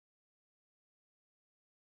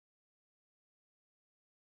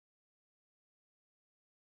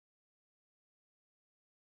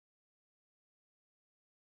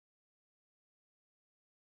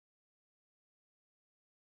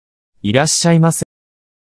いらっしゃいませ。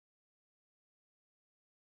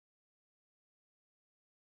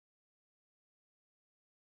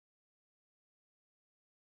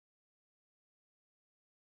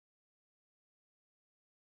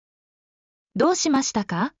どうしました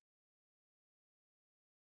か？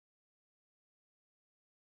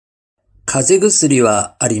風邪薬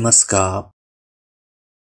はありますか？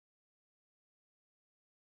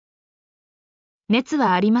熱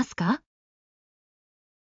はありますか？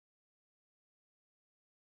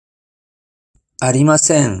ありま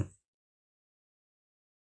せん。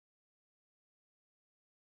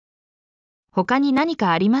他に何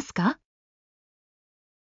かありますか？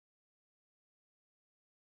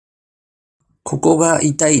ここが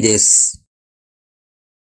痛いです。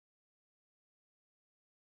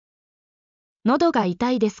喉が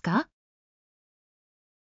痛いですか？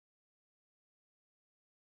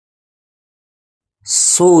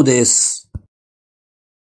そうです。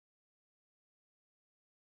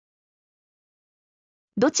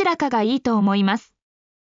どちらかがいいと思います。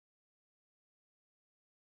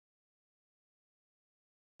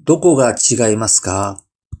どこが違いますか？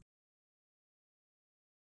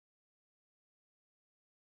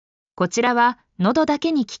こちらは喉だ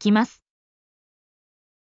けに効きます。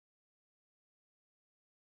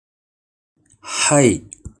はい。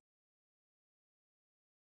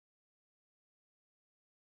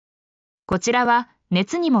こちらは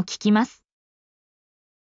熱にも効きます。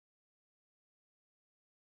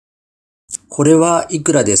これはい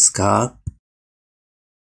くらですか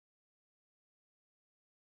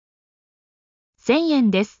1000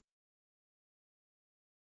円です。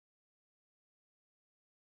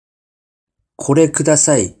これくだ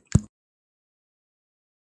さい。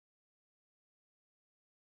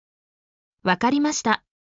わかりました。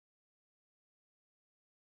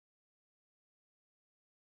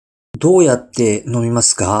どうやって飲みま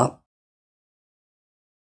すか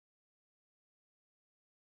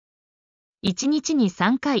？1日に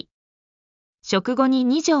3回。食後に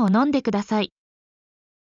2錠飲んでください。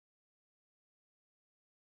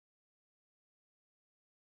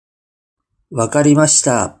わかりまし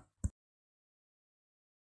た。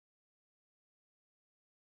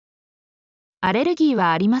アレルギー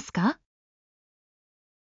はありますか？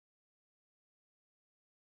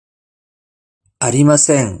ありま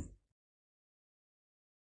せん。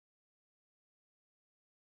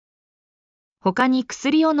他に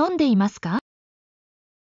薬を飲んでいますか？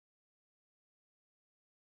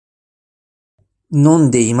飲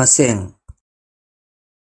んでいません。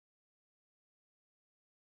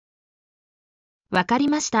わかり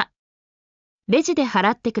ました。レジで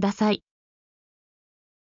払ってください。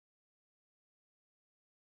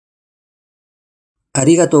あ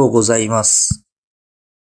りがとうございます。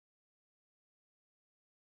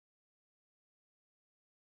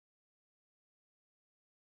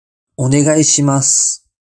お願いします。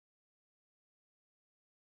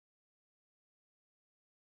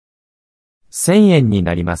1000円に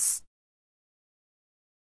なります。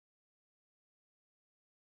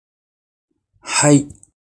はい。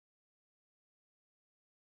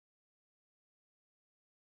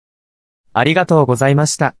ありがとうございま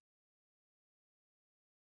した。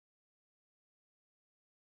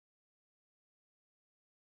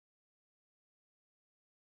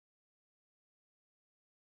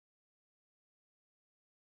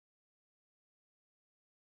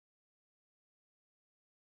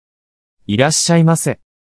いらっしゃいませ。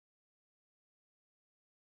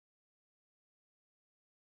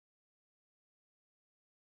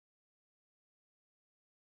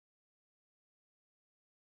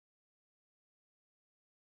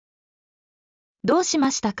どうし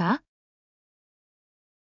ましたか？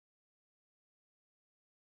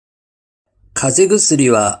風邪薬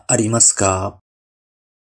はありますか？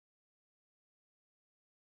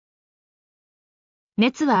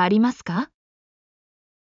熱はありますか？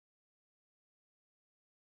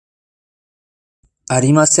あ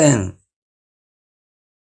りません。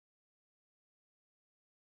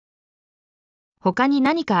他に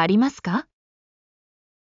何かありますか？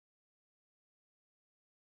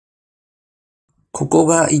ここ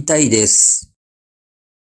が痛いです。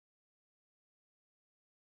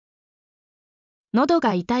喉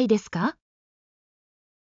が痛いですか？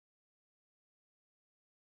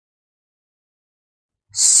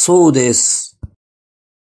そうです。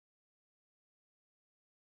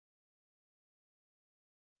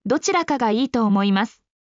どちらかがいいと思います。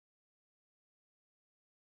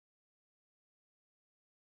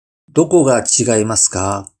どこが違います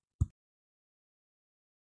か？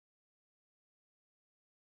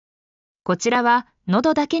こちらは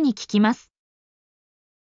喉だけに効きます。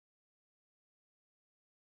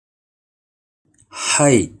は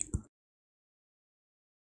い。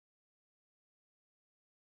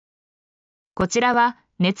こちらは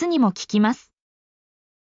熱にも効きます。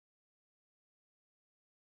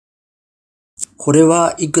これ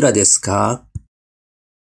はいくらですか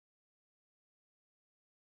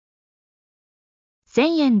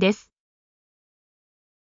？1000円です。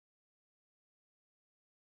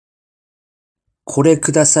これ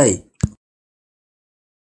ください。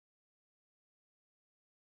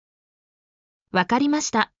わかりま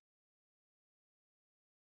した。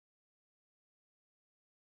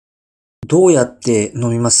どうやって飲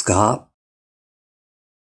みますか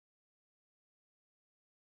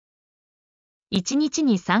？1日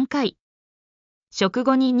に3回。食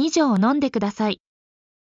後に2錠飲んでください。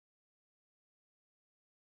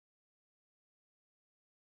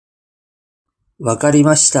わかり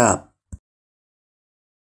ました。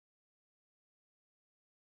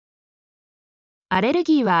アレル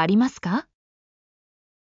ギーはありますか？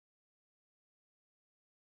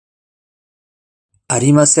あ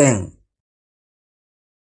りません。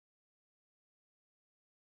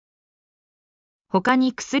他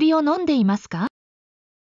に薬を飲んでいますか？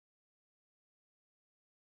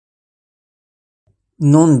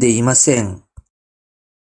飲んでいません。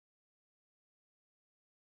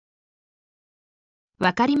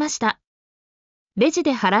わかりました。レジ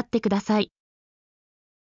で払ってください。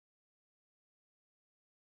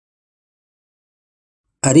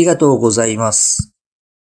ありがとうございます。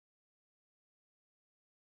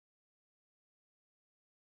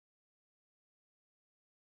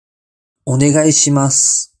お願いしま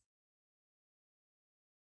す。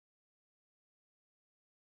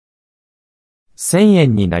1000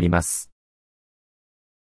円になります。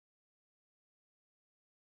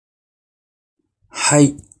は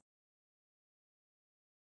い。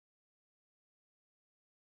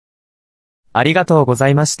ありがとうござ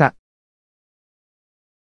いました。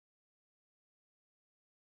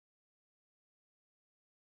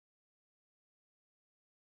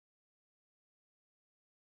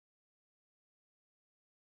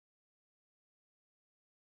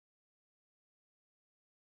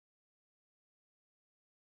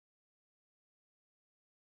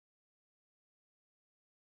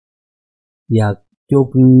薬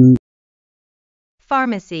局、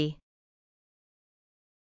Pharmacy、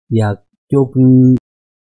薬局、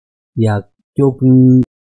薬局、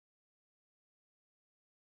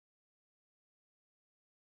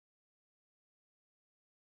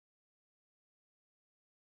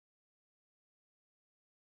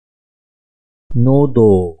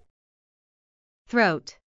喉、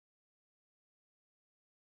throat、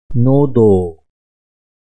喉、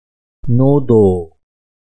喉、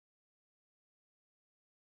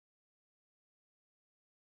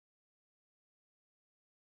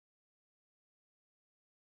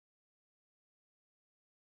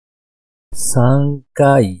3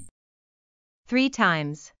回、three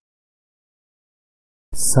times、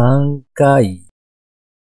3回、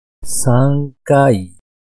3回、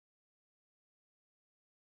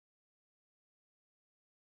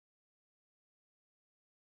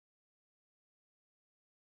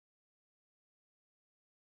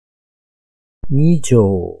2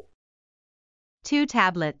錠、two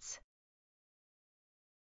tablets、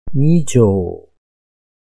2錠、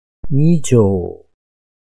2錠、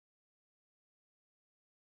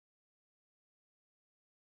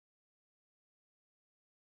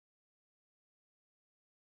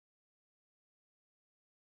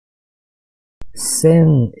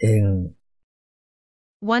1000円、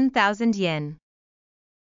1000 yen、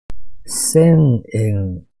1000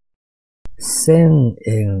円、1000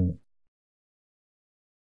円、